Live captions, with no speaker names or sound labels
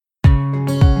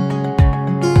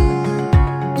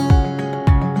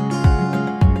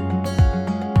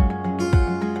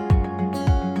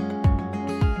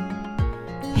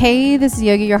Hey, this is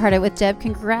Yoga Your Heart Out with Deb.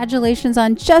 Congratulations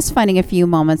on just finding a few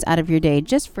moments out of your day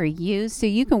just for you so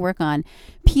you can work on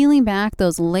peeling back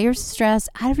those layers of stress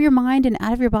out of your mind and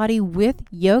out of your body with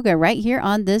yoga right here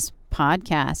on this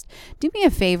podcast. Do me a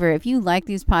favor, if you like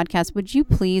these podcasts, would you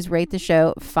please rate the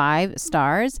show 5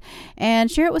 stars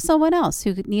and share it with someone else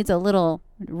who needs a little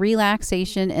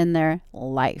relaxation in their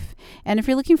life. And if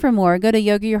you're looking for more, go to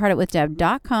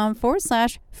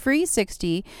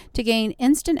yogayourheartoutwithdeb.com/free60 to gain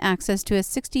instant access to a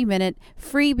 60-minute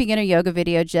free beginner yoga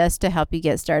video just to help you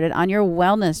get started on your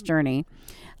wellness journey.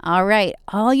 All right,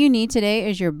 all you need today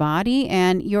is your body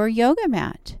and your yoga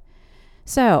mat.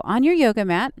 So on your yoga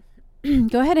mat,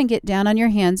 go ahead and get down on your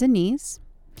hands and knees.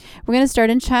 We're going to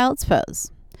start in child's pose.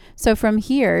 So from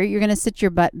here, you're going to sit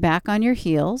your butt back on your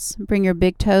heels. Bring your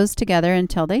big toes together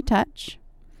until they touch.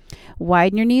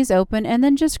 Widen your knees open and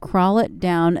then just crawl it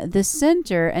down the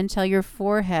center until your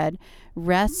forehead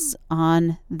rests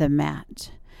on the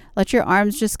mat. Let your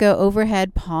arms just go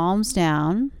overhead, palms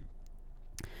down.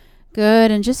 Good.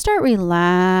 And just start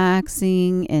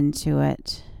relaxing into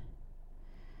it.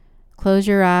 Close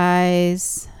your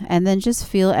eyes and then just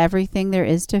feel everything there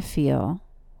is to feel.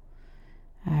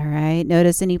 All right.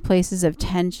 Notice any places of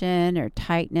tension or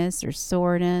tightness or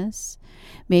soreness.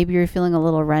 Maybe you're feeling a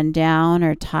little run down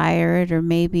or tired, or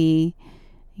maybe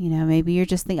you're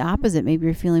just the opposite. Maybe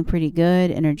you're feeling pretty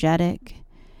good, energetic.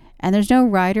 And there's no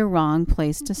right or wrong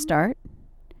place to start.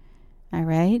 All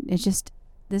right. It's just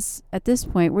at this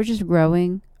point, we're just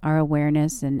growing our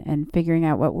awareness and figuring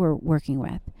out what we're working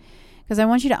with. Because I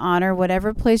want you to honor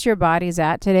whatever place your body's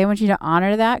at today. I want you to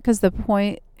honor that, because the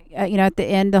point, at the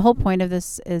end, the whole point of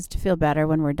this is to feel better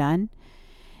when we're done.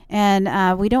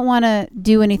 And we don't want to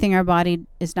do anything our body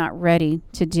is not ready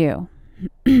to do.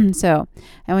 So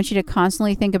I want you to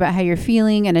constantly think about how you're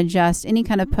feeling and adjust any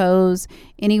kind of pose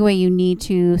any way you need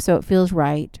to so it feels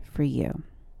right for you.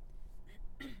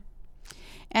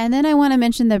 And then I want to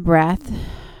mention the breath.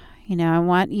 I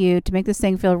want you to make this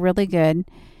thing feel really good.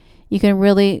 You can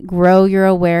really grow your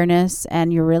awareness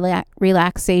and your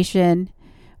relaxation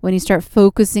when you start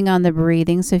focusing on the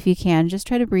breathing. So if you can, just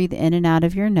try to breathe in and out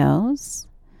of your nose.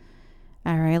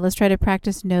 All right, let's try to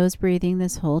practice nose breathing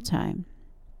this whole time.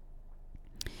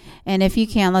 And if you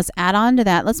can, let's add on to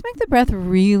that. Let's make the breath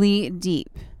really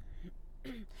deep.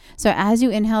 So as you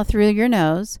inhale through your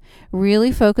nose,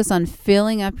 really focus on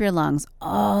filling up your lungs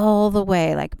all the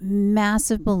way, like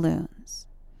massive balloons.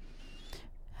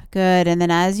 Good. And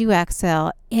then as you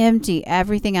exhale, empty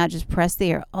everything out. Just press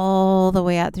the air all the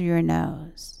way out through your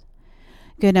nose.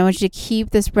 Good. Now I want you to keep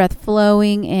this breath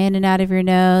flowing in and out of your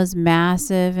nose,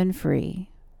 massive and free.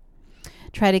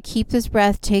 Try to keep this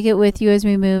breath. Take it with you as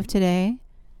we move today.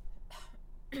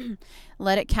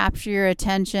 Let it capture your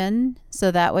attention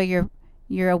so that way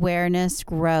your awareness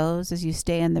grows as you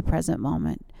stay in the present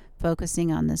moment,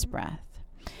 focusing on this breath.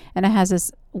 And it has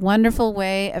this wonderful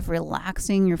way of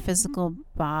relaxing your physical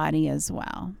body as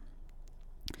well.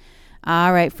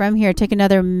 All right, from here, take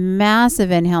another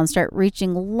massive inhale and start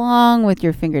reaching long with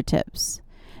your fingertips.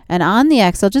 And on the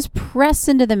exhale, just press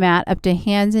into the mat up to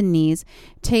hands and knees,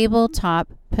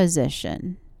 tabletop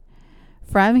position.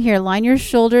 From here, line your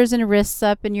shoulders and wrists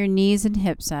up and your knees and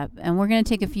hips up. And we're going to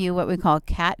take a few what we call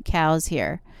cat-cows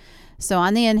here. So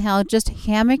on the inhale, just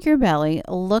hammock your belly,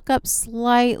 look up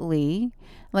slightly.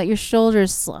 Let your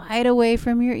shoulders slide away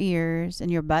from your ears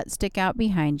and your butt stick out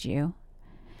behind you.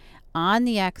 On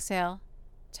the exhale,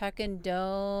 tuck and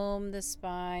dome the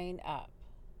spine up.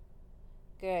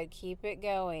 Good. Keep it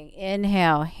going.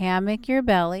 Inhale, hammock your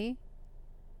belly.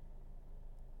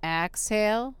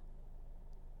 Exhale.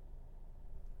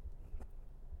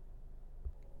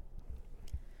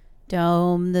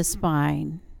 Dome the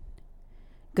spine.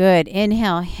 Good.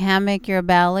 Inhale, hammock your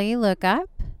belly, look up.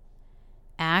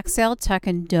 Exhale, tuck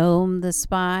and dome the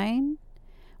spine.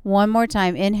 One more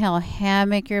time. Inhale,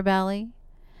 hammock your belly.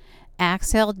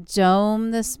 Exhale,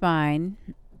 dome the spine.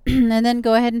 And then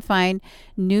go ahead and find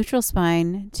neutral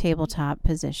spine, tabletop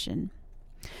position.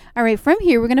 All right, from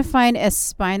here, we're going to find a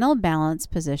spinal balance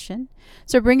position.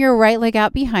 So bring your right leg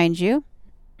out behind you.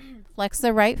 Flex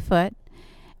the right foot.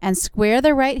 And square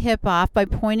the right hip off by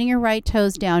pointing your right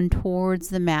toes down towards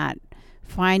the mat,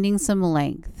 finding some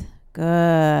length.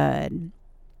 Good.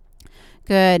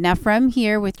 Good. Now from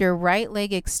here, with your right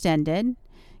leg extended,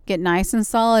 get nice and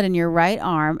solid in your right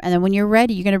arm. And then when you're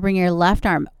ready, you're going to bring your left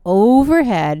arm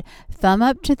overhead, thumb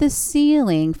up to the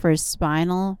ceiling for a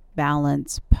spinal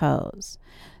balance pose.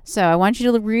 So I want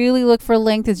you to really look for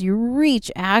length as you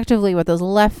reach actively with those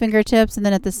left fingertips, and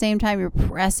then at the same time you're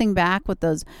pressing back with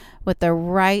the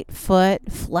right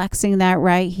foot, flexing that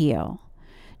right heel.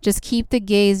 Just keep the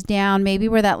gaze down, maybe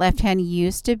where that left hand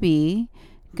used to be.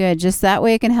 Good. Just that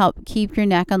way it can help keep your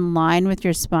neck in line with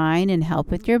your spine and help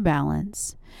with your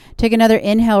balance. Take another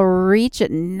inhale, reach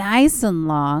it nice and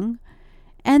long.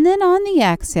 And then on the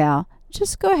exhale,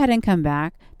 just go ahead and come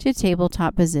back to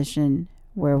tabletop position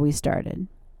where we started.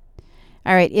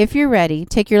 All right, if you're ready,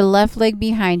 take your left leg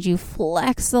behind you,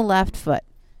 flex the left foot.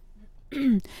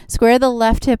 Square the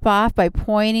left hip off by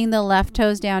pointing the left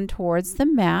toes down towards the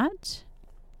mat.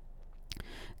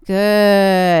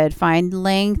 Good. Find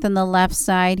length on the left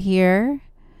side here.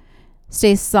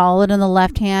 Stay solid in the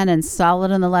left hand and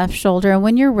solid in the left shoulder. And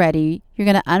when you're ready, you're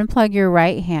going to unplug your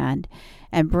right hand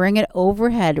and bring it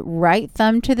overhead, right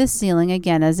thumb to the ceiling,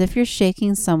 again, as if you're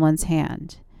shaking someone's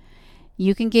hand.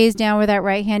 You can gaze down where that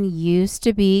right hand used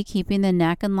to be, keeping the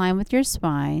neck in line with your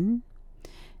spine.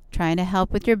 Trying to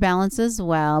help with your balance as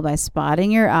well by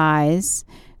spotting your eyes.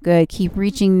 Good. Keep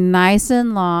reaching nice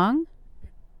and long.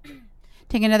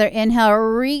 Take another inhale,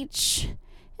 reach,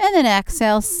 and then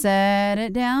exhale, set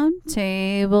it down,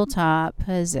 tabletop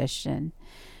position,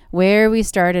 where we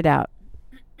started out.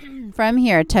 From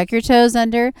here, tuck your toes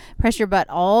under, press your butt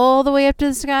all the way up to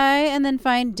the sky, and then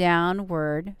find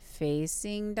downward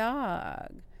facing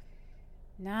dog.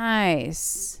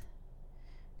 Nice.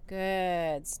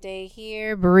 Good. Stay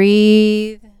here.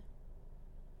 Breathe.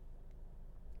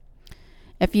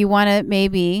 If you want to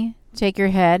maybe take your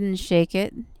head and shake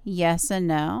it, yes and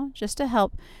no, just to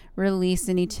help release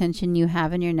any tension you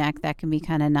have in your neck. That can be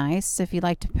kind of nice. If you'd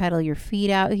like to pedal your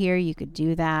feet out here, you could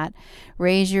do that.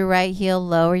 Raise your right heel,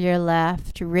 lower your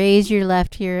left. Raise your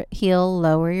left heel,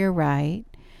 lower your right.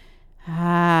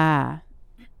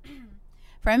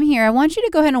 From here, I want you to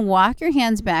go ahead and walk your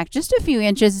hands back just a few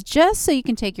inches, just so you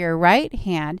can take your right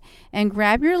hand and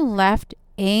grab your left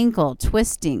ankle,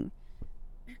 twisting.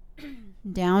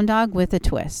 Down dog with a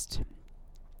twist.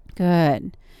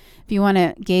 Good. If you want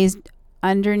to gaze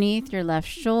underneath your left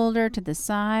shoulder to the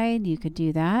side, you could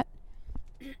do that.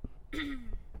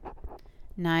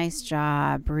 Nice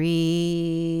job.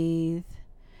 Breathe.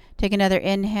 Take another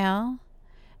inhale.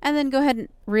 And then go ahead and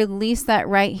release that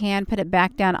right hand. Put it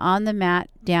back down on the mat,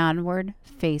 downward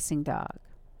facing dog.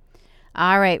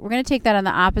 All right, we're going to take that on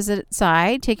the opposite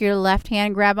side. Take your left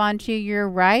hand, grab onto your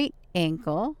right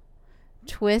ankle,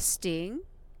 twisting.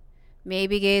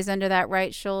 Maybe gaze under that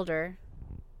right shoulder.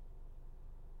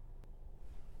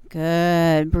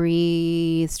 Good.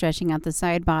 Breathe, stretching out the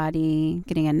side body,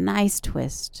 getting a nice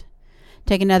twist.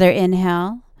 Take another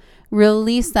inhale.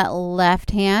 Release that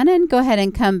left hand and go ahead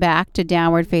and come back to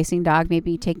downward facing dog.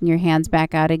 Maybe taking your hands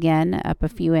back out again, up a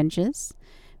few inches,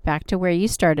 back to where you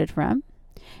started from.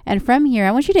 And from here,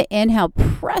 I want you to inhale,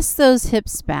 press those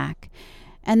hips back.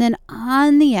 And then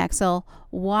on the exhale,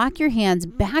 walk your hands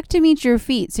back to meet your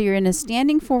feet. So you're in a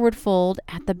standing forward fold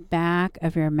at the back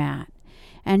of your mat.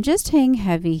 And just hang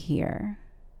heavy here.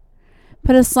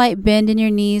 Put a slight bend in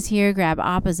your knees here. Grab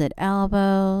opposite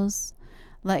elbows.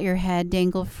 Let your head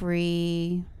dangle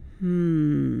free. If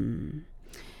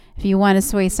you want to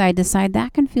sway side to side,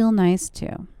 that can feel nice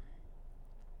too.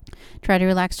 Try to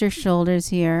relax your shoulders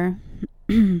here.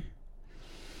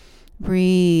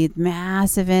 Breathe.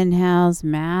 Massive inhales,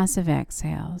 massive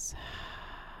exhales.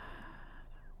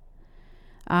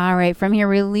 All right, from here,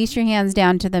 release your hands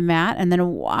down to the mat and then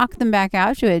walk them back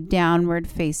out to a downward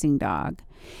facing dog.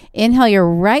 Inhale your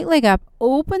right leg up,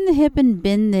 open the hip and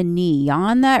bend the knee.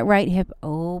 On that right hip,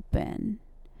 open.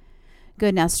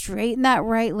 Good, now straighten that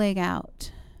right leg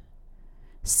out.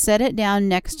 Set it down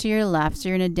next to your left, so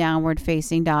you're in a downward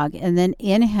facing dog. And then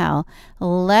inhale,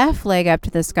 left leg up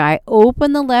to the sky.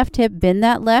 Open the left hip, bend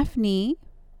that left knee.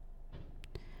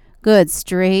 Good,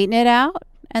 straighten it out.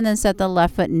 And then set the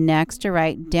left foot next to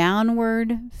right,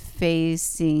 downward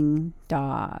facing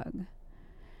dog.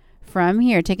 From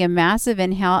here, take a massive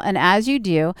inhale, and as you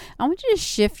do, I want you to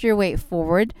shift your weight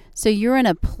forward so you're in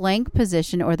a plank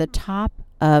position or the top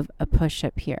of a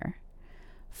push-up here.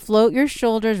 Float your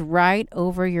shoulders right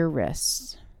over your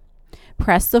wrists.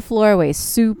 Press the floor away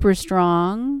super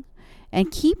strong,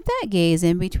 and keep that gaze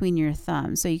in between your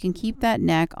thumbs so you can keep that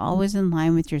neck always in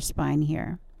line with your spine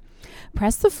here.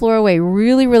 Press the floor away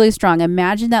really, really strong.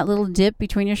 Imagine that little dip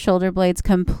between your shoulder blades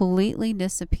completely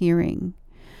disappearing.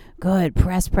 Good.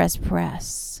 Press, press,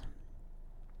 press.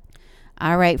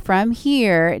 All right. From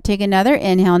here, take another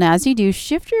inhale. And as you do,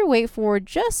 shift your weight forward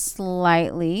just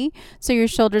slightly so your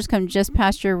shoulders come just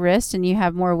past your wrist and you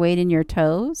have more weight in your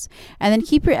toes. And then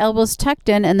keep your elbows tucked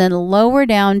in and then lower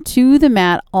down to the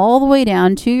mat all the way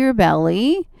down to your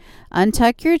belly.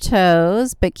 Untuck your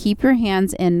toes, but keep your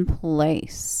hands in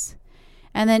place.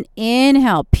 And then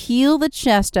inhale, peel the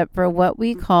chest up for what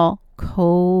we call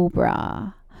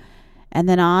cobra. And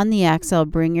then on the exhale,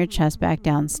 bring your chest back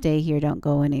down. Stay here. Don't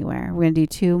go anywhere. We're going to do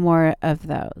 2 more of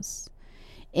those.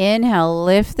 Inhale,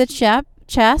 lift the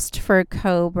chest for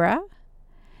cobra.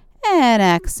 And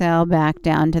exhale, back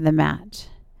down to the mat.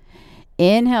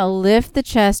 Inhale, lift the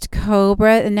chest,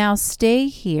 cobra. And now stay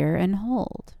here and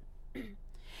hold.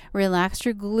 Relax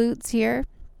your glutes here.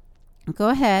 Go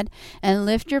ahead and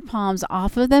lift your palms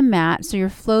off of the mat so you're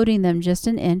floating them just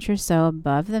an inch or so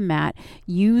above the mat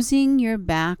using your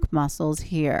back muscles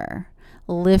here.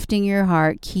 Lifting your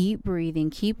heart. Keep breathing.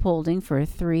 Keep holding for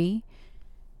 3,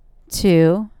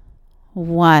 2,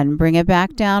 1. Bring it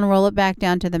back down. Roll it back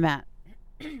down to the mat.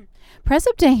 Press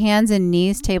up to hands and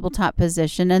knees, tabletop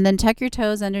position, and then tuck your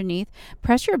toes underneath.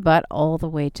 Press your butt all the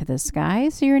way to the sky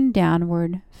so you're in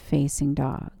downward facing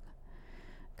dog.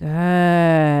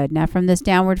 Good. Now from this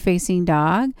downward facing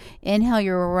dog, inhale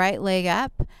your right leg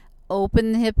up,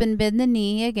 open the hip and bend the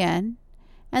knee again,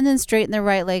 and then straighten the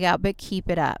right leg out, but keep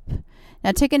it up.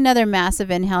 Now take another massive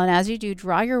inhale, and as you do,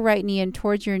 draw your right knee in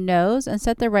towards your nose and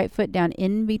set the right foot down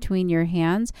in between your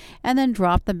hands, and then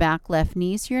drop the back left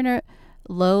knee so you're in a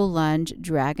low lunge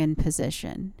dragon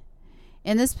position.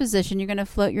 In this position, you're going to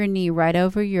float your knee right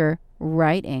over your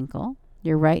right ankle.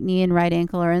 Your right knee and right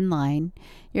ankle are in line.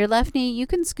 Your left knee, you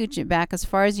can scooch it back as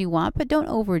far as you want, but don't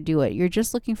overdo it. You're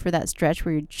just looking for that stretch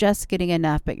where you're just getting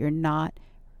enough, but you're not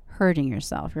hurting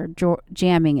yourself. You're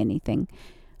jamming anything.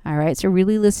 All right, so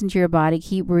really listen to your body.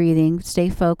 Keep breathing. Stay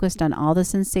focused on all the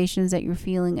sensations that you're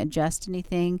feeling. Adjust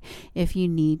anything if you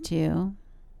need to.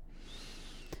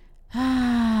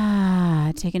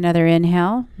 Take another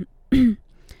inhale.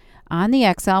 On the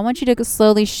exhale, I want you to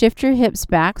slowly shift your hips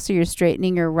back so you're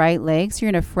straightening your right leg. So you're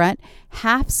in a front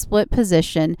half split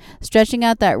position, stretching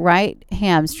out that right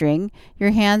hamstring.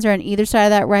 Your hands are on either side of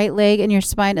that right leg and your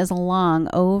spine is long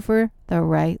over the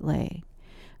right leg.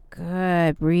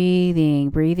 Good.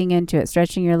 Breathing into it.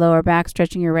 Stretching your lower back,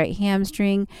 stretching your right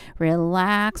hamstring.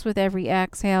 Relax with every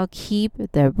exhale.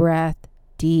 Keep the breath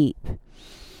deep.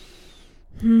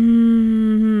 Good.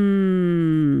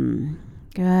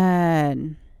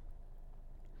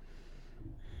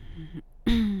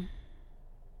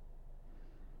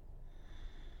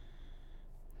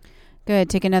 Good.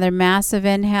 Take another massive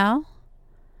inhale.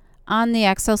 On the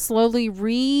exhale, slowly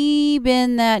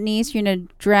rebend that knee. So you're in a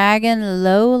dragon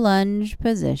low lunge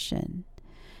position.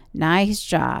 Nice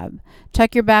job.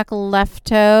 Tuck your back left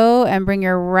toe and bring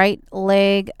your right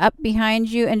leg up behind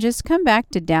you and just come back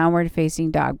to downward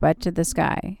facing dog, butt to the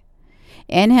sky.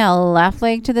 Inhale, left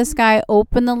leg to the sky.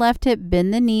 Open the left hip,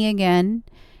 bend the knee again,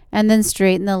 and then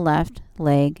straighten the left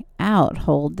leg out.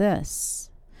 Hold this.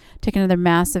 Take another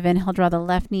massive inhale. Draw the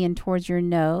left knee in towards your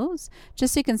nose,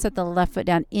 just so you can set the left foot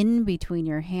down in between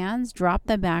your hands. Drop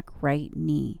the back right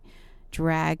knee.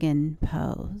 Dragon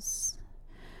pose.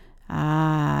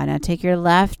 Now take your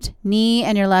left knee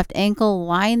and your left ankle.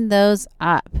 Line those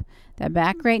up. That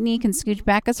back right knee can scooch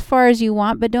back as far as you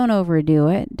want, but don't overdo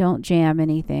it. Don't jam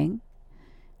anything.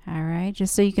 All right,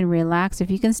 just so you can relax.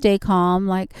 If you can stay calm,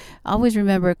 like always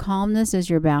remember, calmness is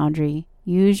your boundary.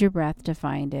 Use your breath to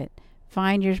find it.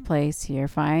 Find your place here.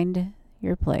 Find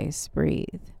your place.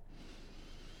 Breathe.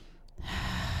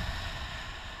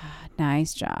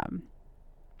 Nice job.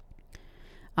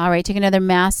 All right, take another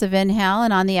massive inhale.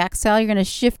 And on the exhale, you're going to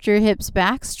shift your hips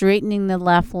back, straightening the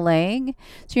left leg.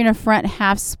 So you're in a front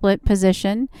half split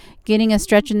position, getting a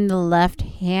stretch in the left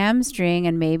hamstring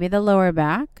and maybe the lower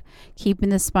back. Keeping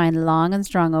the spine long and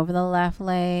strong over the left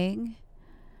leg.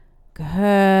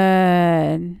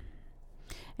 Good.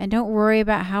 And don't worry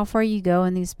about how far you go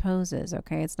in these poses,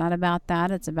 okay? It's not about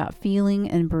that. It's about feeling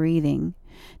and breathing.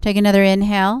 Take another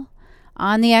inhale.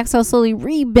 On the exhale, slowly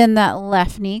rebend that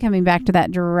left knee, coming back to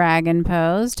that dragon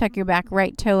pose. Tuck your back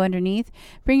right toe underneath.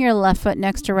 Bring your left foot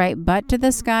next to right butt to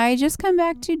the sky. Just come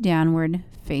back to downward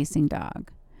facing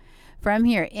dog. From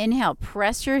here, inhale,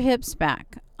 press your hips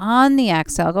back. On the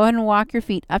exhale, go ahead and walk your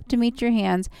feet up to meet your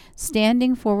hands,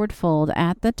 standing forward fold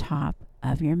at the top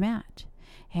of your mat.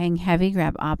 Hang heavy,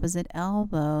 grab opposite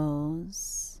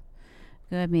elbows.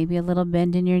 Good, maybe a little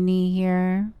bend in your knee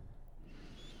here.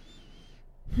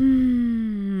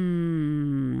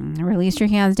 Release your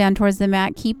hands down towards the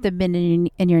mat. Keep the bend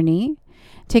in your knee.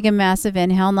 Take a massive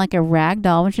inhale, and like a rag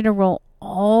doll, I want you to roll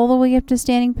all the way up to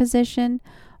standing position,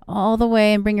 all the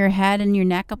way, and bring your head and your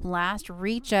neck up last.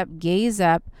 Reach up, gaze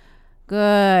up.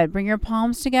 Good. Bring your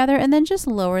palms together, and then just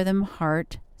lower them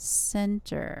heart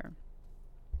center.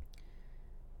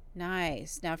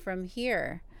 Nice. Now from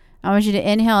here, I want you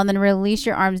to inhale and then release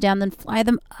your arms down, then fly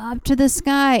them up to the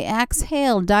sky.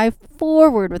 Exhale, dive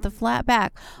forward with a flat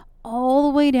back all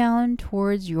the way down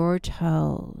towards your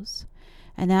toes.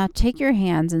 And now take your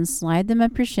hands and slide them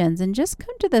up your shins and just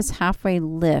come to this halfway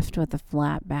lift with a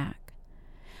flat back.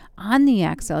 On the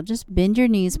exhale, just bend your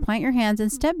knees, plant your hands,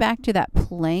 and step back to that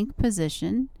plank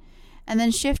position. And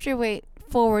then shift your weight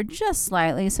forward just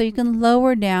slightly so you can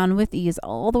lower down with ease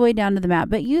all the way down to the mat,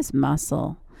 but use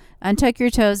muscle. Untuck your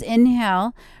toes.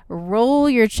 Inhale. Roll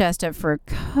your chest up for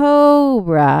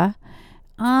cobra.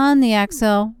 On the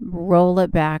exhale, roll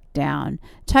it back down.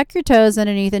 Tuck your toes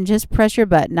underneath and just press your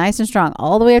butt nice and strong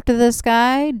all the way up to the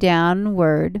sky.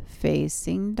 Downward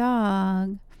facing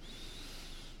dog.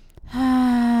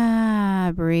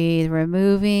 Breathe. We're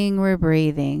moving. We're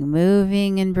breathing.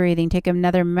 Moving and breathing. Take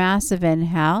another massive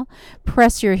inhale.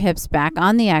 Press your hips back.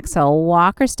 On the exhale,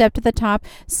 walk or step to the top.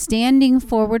 Standing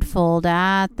forward fold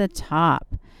at the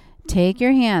top. Take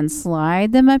your hands,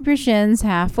 slide them up your shins,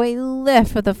 halfway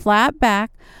lift with a flat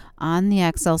back. On the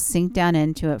exhale, sink down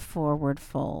into it, forward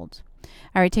fold.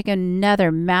 All right, take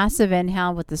another massive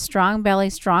inhale with the strong belly,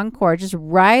 strong core. Just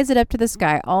rise it up to the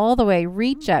sky all the way.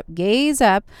 Reach up, gaze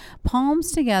up,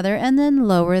 palms together, and then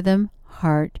lower them,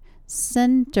 heart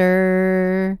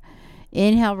center.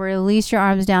 Inhale, release your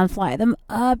arms down, fly them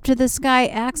up to the sky.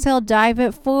 Exhale, dive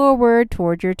it forward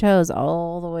toward your toes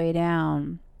all the way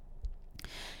down.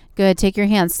 Good. Take your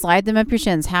hands, slide them up your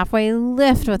shins, halfway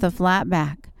lift with a flat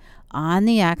back. On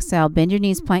the exhale, bend your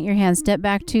knees, plant your hands, step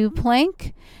back to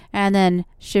plank, and then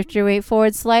shift your weight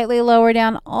forward, slightly lower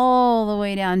down, all the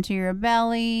way down to your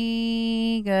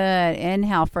belly. Good.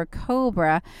 Inhale for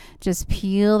cobra. Just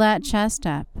peel that chest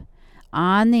up.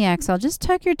 On the exhale, just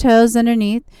tuck your toes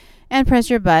underneath and press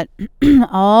your butt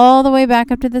all the way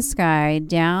back up to the sky.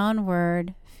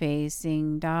 Downward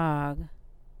facing dog.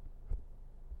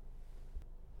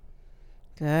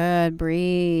 Good.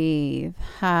 Breathe.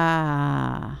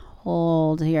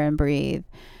 Hold here and breathe.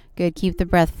 Good. Keep the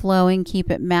breath flowing. Keep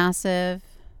it massive.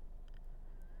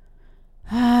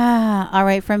 All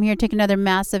right. From here, take another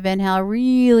massive inhale.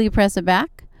 Really press it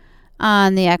back.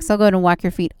 On the exhale, go ahead and walk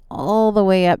your feet all the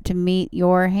way up to meet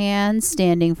your hands.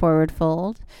 Standing forward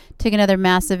fold. Take another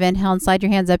massive inhale and slide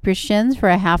your hands up your shins for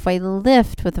a halfway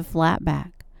lift with a flat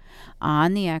back.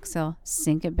 On the exhale,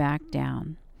 sink it back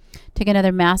down. Take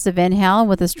another massive inhale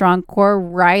with a strong core.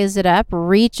 Rise it up,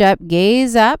 reach up,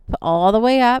 gaze up, all the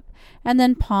way up, and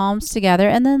then palms together,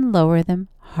 and then lower them,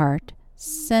 heart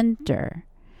center.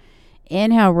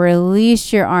 Inhale,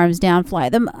 release your arms down, fly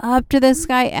them up to the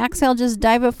sky. Exhale, just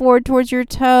dive it forward towards your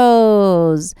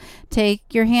toes.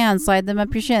 Take your hands, slide them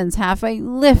up your shins, halfway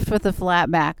lift with a flat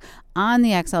back. On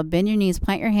the exhale, bend your knees,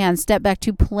 plant your hands, step back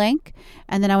to plank,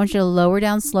 and then I want you to lower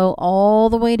down slow all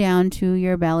the way down to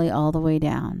your belly, all the way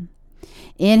down.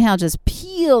 Inhale, just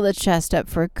peel the chest up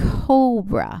for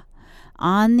cobra.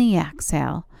 On the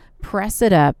exhale, press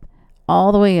it up,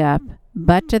 all the way up,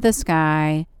 butt to the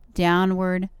sky,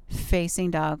 downward facing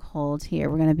dog. Hold here.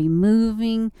 We're going to be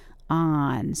moving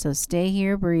on. So stay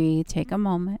here, breathe, take a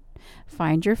moment,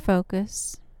 find your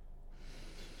focus.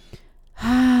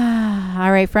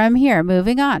 All right, from here,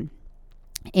 moving on.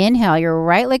 Inhale, your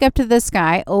right leg up to the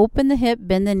sky, open the hip,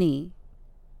 bend the knee.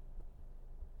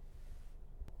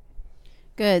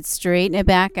 Good. Straighten it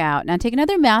back out. Now take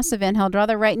another massive inhale. Draw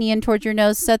the right knee in towards your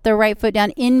nose. Set the right foot down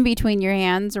in between your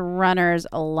hands. Runner's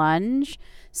lunge.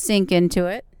 Sink into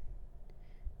it.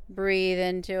 Breathe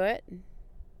into it.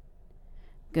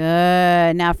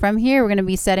 Good. Now from here, we're going to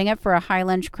be setting up for a high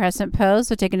lunge crescent pose.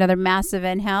 So take another massive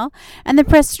inhale and then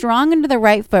press strong into the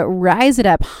right foot. Rise it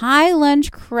up. High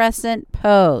lunge crescent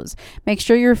pose. Make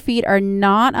sure your feet are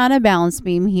not on a balance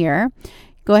beam here.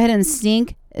 Go ahead and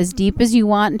sink as deep as you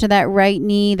want into that right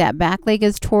knee. That back leg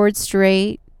is towards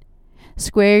straight.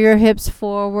 Square your hips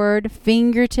forward.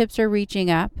 Fingertips are reaching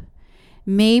up.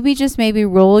 Maybe, just maybe,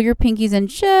 roll your pinkies in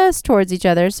just towards each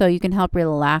other so you can help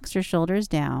relax your shoulders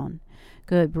down.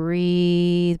 Good.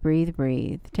 Breathe, breathe,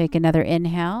 breathe. Take another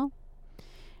inhale.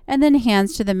 And then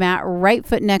hands to the mat. Right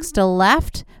foot next to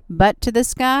left. Butt to the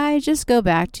sky. Just go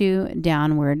back to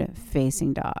downward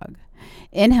facing dog.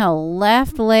 Inhale,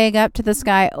 left leg up to the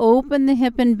sky. Open the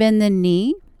hip and bend the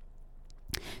knee.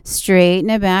 Straighten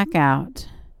it back out.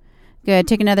 Good.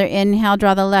 Take another inhale.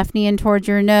 Draw the left knee in towards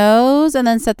your nose. And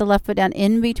then set the left foot down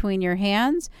in between your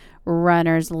hands.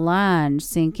 Runner's lunge.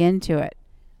 Sink into it.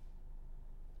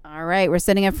 All right. We're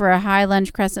setting up for a high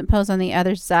lunge crescent pose on the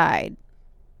other side.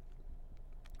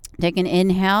 Take an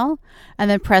inhale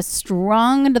and then press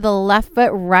strong into the left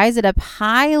foot. Rise it up.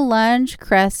 High lunge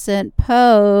crescent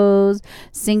pose.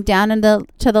 Sink down into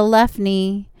the left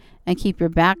knee and keep your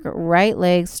back right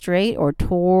leg straight or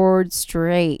towards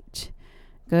straight.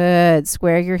 Good.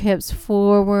 Square your hips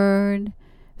forward.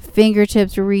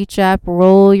 Fingertips reach up,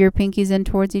 roll your pinkies in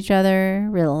towards each other,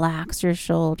 relax your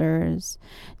shoulders.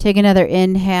 Take another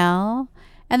inhale,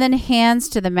 and then hands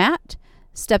to the mat.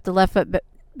 Step the left foot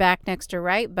back next to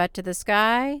right, butt to the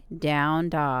sky, down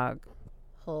dog.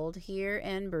 Hold here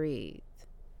and breathe.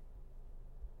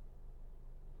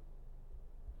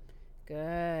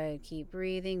 Good. Keep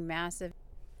breathing, massive.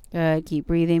 Good. Keep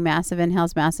breathing, massive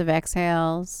inhales, massive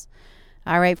exhales.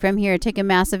 All right, from here, take a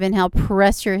massive inhale,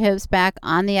 press your hips back.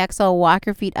 On the exhale, walk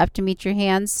your feet up to meet your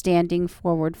hands, standing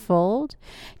forward fold.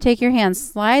 Take your hands,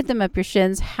 slide them up your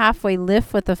shins, halfway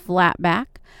lift with a flat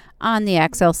back. On the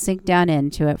exhale, sink down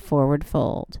into it, forward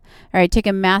fold. All right, take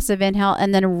a massive inhale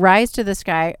and then rise to the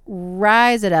sky.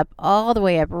 Rise it up all the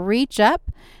way up, reach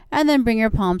up, and then bring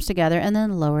your palms together and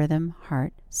then lower them,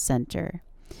 heart center.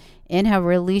 Inhale,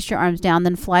 release your arms down,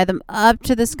 then fly them up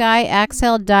to the sky.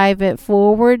 Exhale, dive it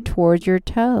forward towards your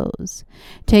toes.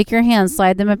 Take your hands,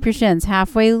 slide them up your shins,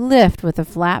 halfway lift with a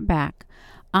flat back.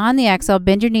 On the exhale,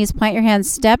 bend your knees, plant your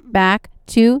hands, step back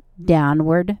to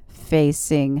downward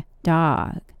facing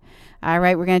dog. All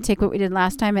right, we're going to take what we did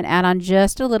last time and add on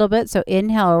just a little bit. So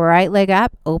inhale, right leg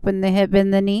up, open the hip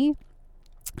and the knee.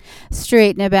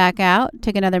 Straighten it back out.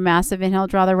 Take another massive inhale.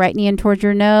 Draw the right knee in towards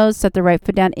your nose. Set the right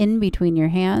foot down in between your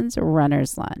hands.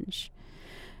 Runner's lunge.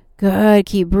 Good.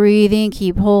 Keep breathing.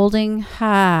 Keep holding.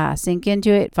 Sink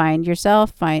into it. Find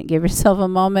yourself. Give yourself a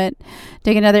moment.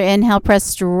 Take another inhale. Press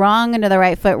strong into the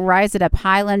right foot. Rise it up.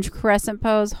 High lunge crescent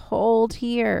pose. Hold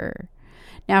here.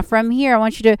 Now from here, I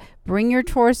want you to bring your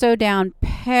torso down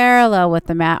parallel with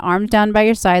the mat. Arms down by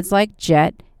your sides like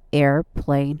jet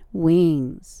airplane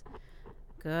wings.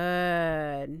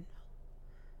 Good.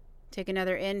 Take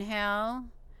another inhale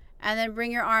and then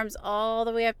bring your arms all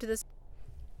the way up to the.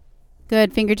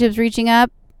 Good. Fingertips reaching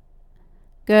up.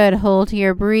 Good. Hold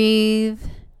here. Breathe.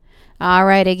 All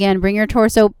right. Again, bring your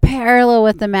torso parallel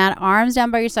with the mat. Arms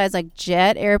down by your sides like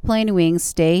jet airplane wings.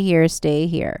 Stay here. Stay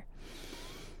here.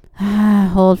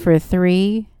 Hold for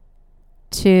 3,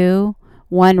 2,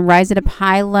 1. Rise it up.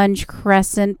 High lunge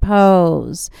crescent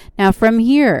pose. Now from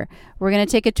here, we're going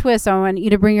to take a twist. I want you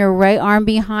to bring your right arm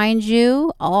behind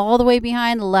you, all the way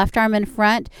behind, left arm in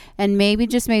front, and maybe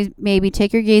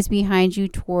take your gaze behind you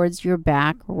towards your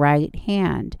back right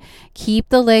hand. Keep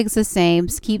the legs the same.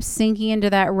 Keep sinking into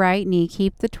that right knee.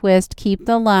 Keep the twist. Keep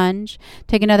the lunge.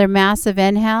 Take another massive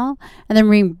inhale, and then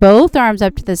bring both arms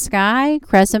up to the sky,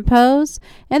 crescent pose,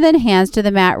 and then hands to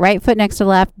the mat. Right foot next to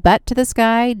left, butt to the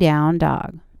sky, down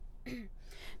dog.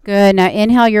 Good. Now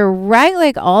inhale your right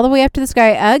leg all the way up to the sky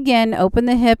again. Open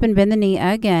the hip and bend the knee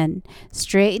again.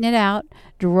 Straighten it out.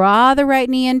 Draw the right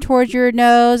knee in towards your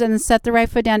nose and then set the right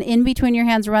foot down in between your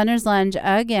hands. Runner's lunge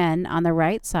again on the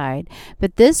right side.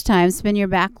 But this time, spin your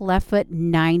back left foot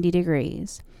 90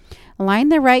 degrees. Line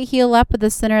the right heel up with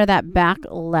the center of that back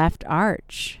left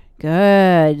arch.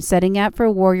 Good. Setting up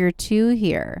for warrior 2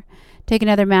 here. Take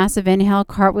another massive inhale.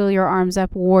 Cartwheel your arms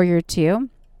up, warrior 2.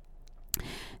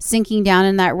 Sinking down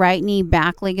in that right knee,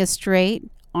 back leg is straight,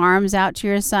 arms out to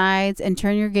your sides, and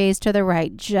turn your gaze to the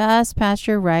right, just past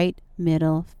your right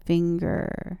middle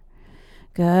finger.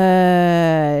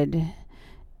 Good.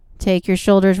 Take your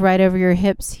shoulders right over your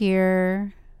hips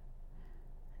here.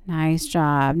 Nice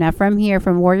job. Now from here,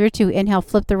 from warrior 2, inhale,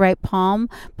 flip the right palm,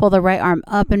 pull the right arm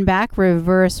up and back,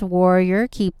 reverse warrior,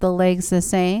 keep the legs the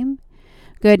same.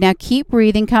 Good. Now keep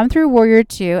breathing. Come through warrior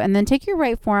 2 and then take your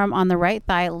right forearm on the right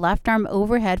thigh, left arm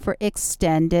overhead for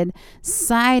extended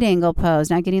side angle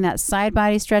pose. Now getting that side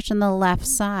body stretch on the left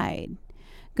side.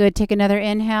 Good. Take another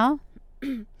inhale.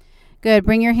 Good.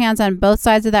 Bring your hands on both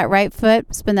sides of that right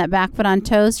foot. Spin that back foot on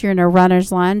toes. You're in a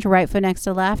runner's lunge. Right foot next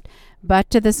to left.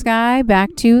 Butt to the sky.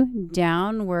 Back to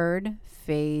downward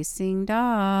facing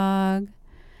dog.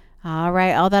 All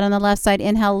right. All that on the left side.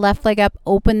 Inhale. Left leg up.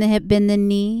 Open the hip. Bend the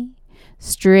knee.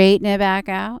 Straighten it back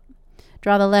out.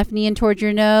 Draw the left knee in towards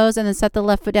your nose and then set the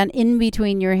left foot down in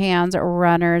between your hands.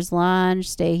 Runner's lunge.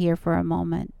 Stay here for a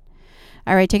moment.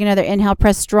 All right, take another inhale.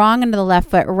 Press strong into the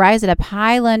left foot. Rise it up.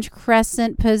 High lunge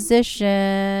crescent position.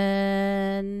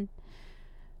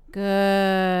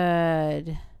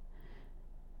 Good.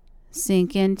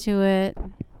 Sink into it.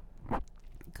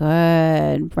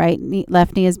 Good.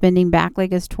 Left knee is bending. Back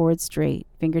leg is towards straight.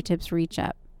 Fingertips reach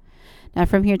up. Now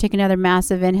from here, take another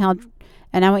massive inhale.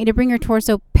 And I want you to bring your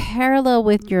torso parallel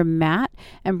with your mat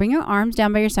and bring your arms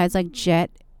down by your sides like jet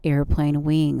airplane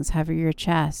wings. Hover your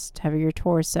chest, hover your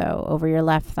torso over your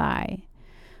left thigh.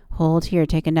 Hold here.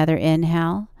 Take another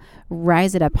inhale.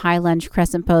 Rise it up. High lunge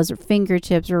crescent pose.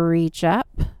 Fingertips reach up.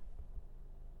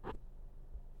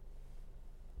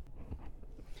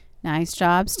 Nice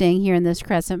job staying here in this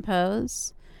crescent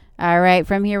pose. All right,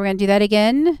 from here, we're going to do that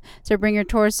again. So bring your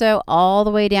torso all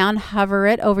the way down, hover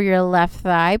it over your left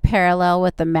thigh, parallel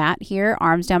with the mat here,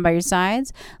 arms down by your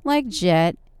sides, like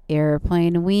jet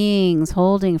airplane wings,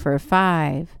 holding for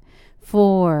 5,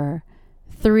 4,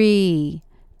 3,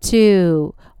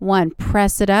 2, 1.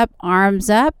 Press it up, arms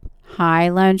up, high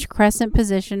lunge crescent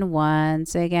position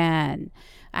once again.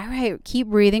 All right, keep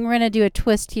breathing. We're going to do a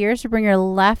twist here. So bring your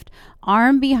left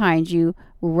arm behind you,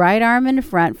 right arm in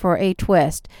front for a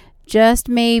twist. Just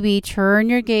maybe turn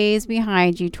your gaze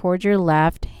behind you towards your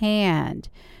left hand.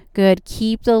 Good.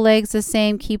 Keep the legs the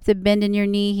same. Keep the bend in your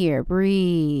knee here.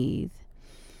 Breathe.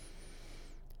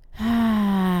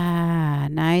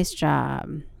 Nice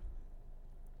job.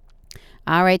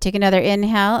 All right, take another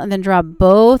inhale and then draw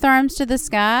both arms to the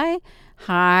sky.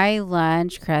 High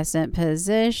lunge crescent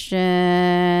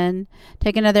position.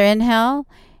 Take another inhale.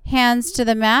 Hands to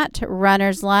the mat,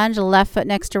 runner's lunge, left foot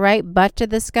next to right, butt to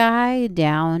the sky,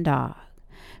 down dog.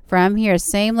 From here,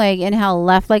 same leg, inhale,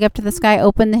 left leg up to the sky,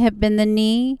 open the hip, bend the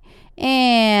knee,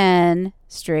 and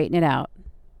straighten it out.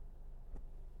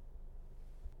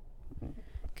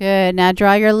 Good. Now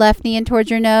draw your left knee in towards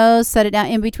your nose, set it down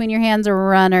in between your hands,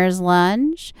 runner's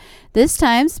lunge. This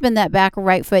time, spin that back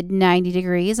right foot 90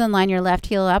 degrees and line your left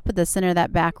heel up at the center of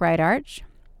that back right arch.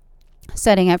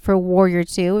 Setting up for warrior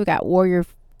 2. We've got warrior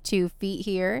 2 feet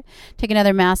here. Take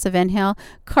another massive inhale.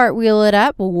 Cartwheel it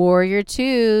up. Warrior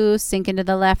 2. Sink into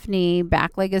the left knee.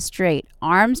 Back leg is straight.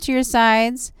 Arms to your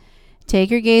sides. Take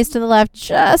your gaze to the left,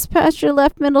 just past your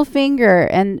left middle finger,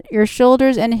 and your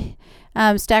shoulders and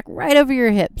stack right over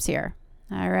your hips here.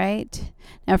 All right.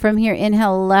 Now from here,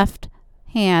 inhale, left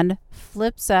hand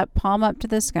flips up, palm up to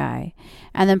the sky,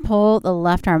 and then pull the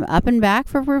left arm up and back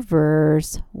for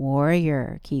reverse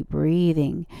warrior. Keep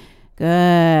breathing.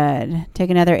 Good. Take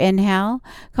another inhale.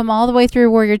 Come all the way through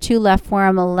warrior 2, left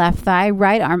forearm, left thigh,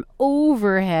 right arm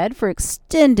overhead for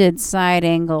extended side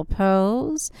angle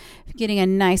pose. Getting a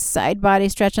nice side body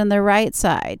stretch on the right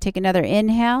side. Take another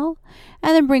inhale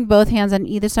and then bring both hands on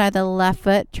either side of the left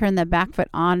foot. Turn the back foot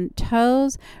on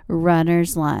toes.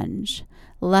 Runner's lunge.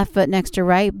 Left foot next to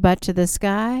right, butt to the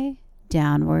sky.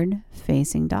 Downward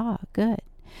facing dog. Good.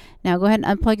 Now go ahead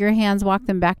and unplug your hands. Walk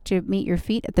them back to meet your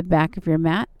feet at the back of your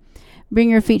mat. Bring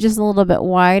your feet just a little bit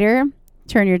wider.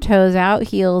 Turn your toes out,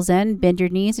 heels in, bend your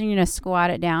knees, and you're going to squat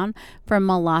it down for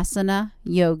Malasana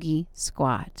Yogi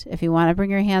Squat. If you want to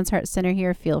bring your hands heart center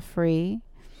here, feel free.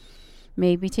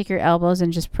 Maybe take your elbows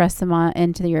and just press them on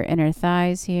into your inner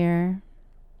thighs here.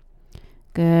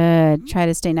 Good. Try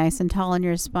to stay nice and tall in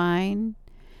your spine.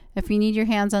 If you need your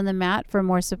hands on the mat for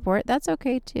more support, that's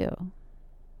okay too.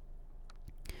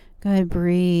 Good.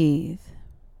 Breathe.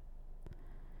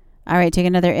 All right, take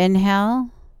another inhale.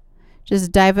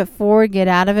 Just dive it forward, get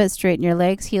out of it, straighten your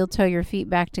legs, heel toe your feet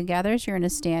back together so you're in a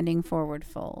standing forward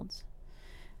fold.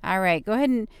 All right, go ahead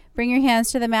and bring your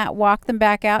hands to the mat, walk them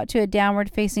back out to a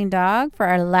downward facing dog. For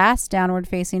our last downward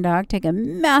facing dog, take a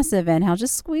massive inhale,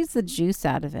 just squeeze the juice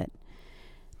out of it.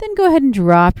 Then go ahead and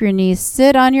drop your knees,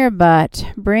 sit on your butt,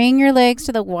 bring your legs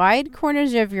to the wide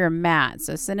corners of your mat,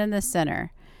 so sit in the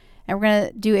center. And we're going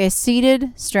to do a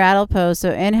seated straddle pose.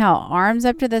 So inhale, arms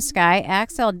up to the sky.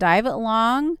 Exhale, dive it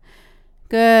long.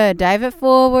 Good. Dive it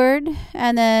forward.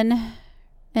 And then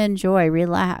enjoy,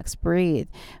 relax, breathe.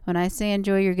 When I say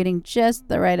enjoy, you're getting just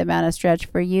the right amount of stretch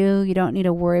for you. You don't need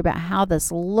to worry about how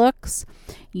this looks.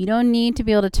 You don't need to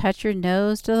be able to touch your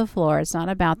nose to the floor. It's not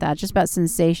about that. It's just about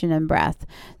sensation and breath.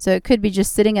 So it could be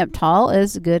just sitting up tall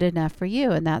is good enough for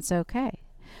you, and that's okay.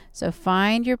 So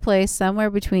find your place somewhere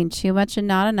between too much and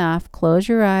not enough. Close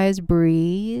your eyes,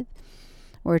 breathe.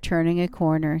 We're turning a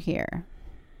corner here.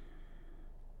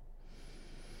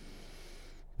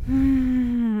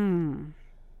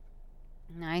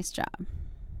 Nice job.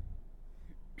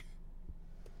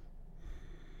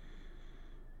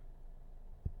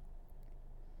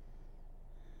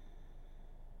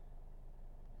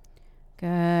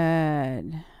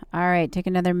 Good. All right, take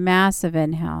another massive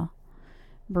inhale.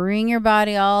 Bring your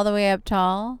body all the way up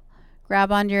tall.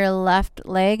 Grab onto your left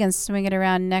leg and swing it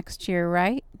around next to your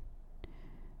right.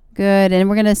 Good. And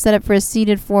we're going to set up for a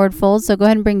seated forward fold. So go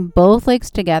ahead and bring both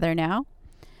legs together now.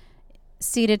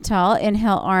 Seated tall.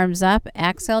 Inhale, arms up.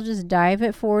 Exhale, just dive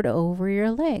it forward over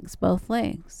your legs, both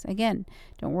legs. Again,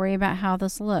 don't worry about how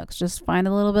this looks. Just find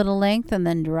a little bit of length and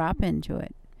then drop into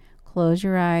it. Close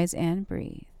your eyes and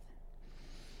breathe.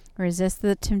 Resist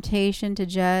the temptation to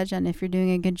judge on if you're doing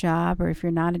a good job or if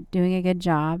you're not doing a good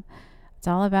job. It's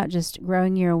all about just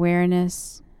growing your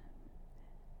awareness,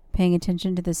 paying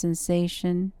attention to the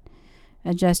sensation,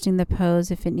 adjusting the pose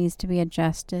if it needs to be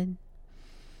adjusted.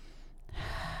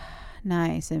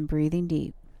 Nice, and breathing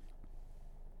deep.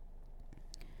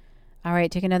 All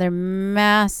right, take another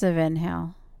massive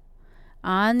inhale.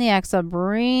 On the exhale,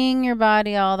 bring your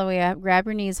body all the way up. Grab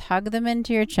your knees, hug them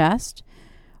into your chest.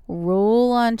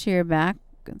 Roll onto your back.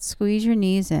 Squeeze your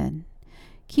knees in.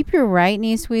 Keep your right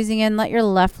knee squeezing in. Let your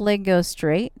left leg go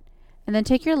straight. And then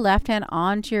take your left hand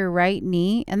onto your right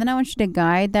knee. And then I want you to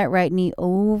guide that right knee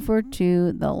over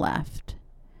to the left.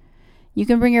 You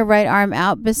can bring your right arm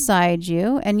out beside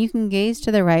you. And you can gaze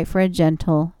to the right for a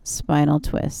gentle spinal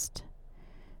twist.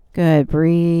 Good.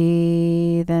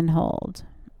 Breathe and hold.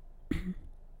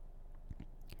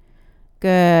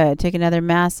 Good. Take another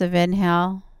massive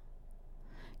inhale.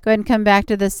 Go ahead and come back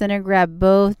to the center. Grab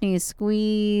both knees.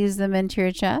 Squeeze them into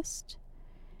your chest.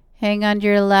 Hang on to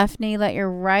your left knee. Let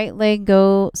your right leg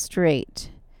go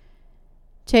straight.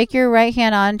 Take your right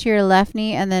hand onto your left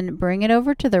knee and then bring it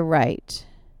over to the right.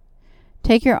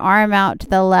 Take your arm out to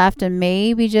the left and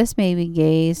maybe, just maybe,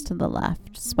 gaze to the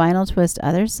left. Spinal twist,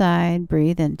 other side.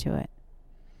 Breathe into it.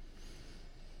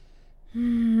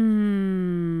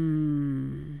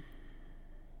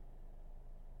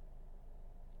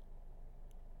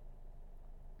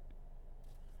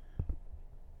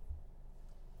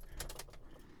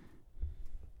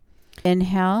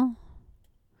 Inhale.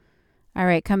 All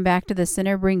right, come back to the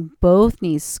center. Bring both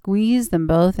knees. Squeeze them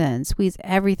both in. Squeeze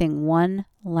everything one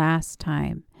last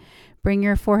time. Bring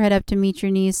your forehead up to meet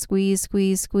your knees. Squeeze,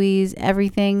 squeeze, squeeze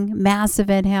everything. Massive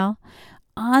inhale.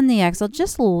 On the exhale,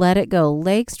 just let it go.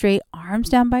 Legs straight, arms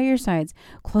down by your sides.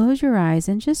 Close your eyes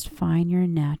and just find your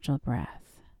natural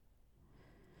breath.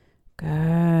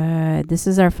 Good. This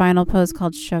is our final pose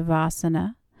called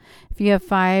Shavasana. If you have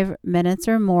 5 minutes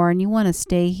or more and you want to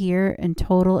stay here in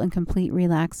total and complete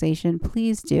relaxation,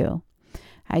 please do.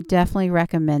 I definitely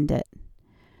recommend it.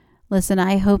 Listen,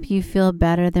 I hope you feel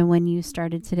better than when you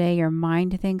started today. Your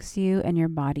mind thanks you and your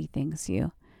body thanks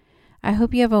you. I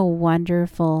hope you have a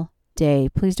wonderful day.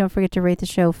 Please don't forget to rate the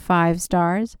show 5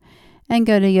 stars and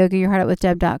go to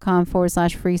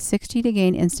yogayourheartoutwithdeb.com/free 60 to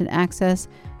gain instant access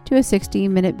to a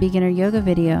 60-minute beginner yoga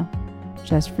video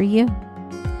just for you.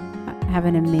 Have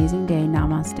an amazing day.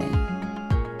 Namaste.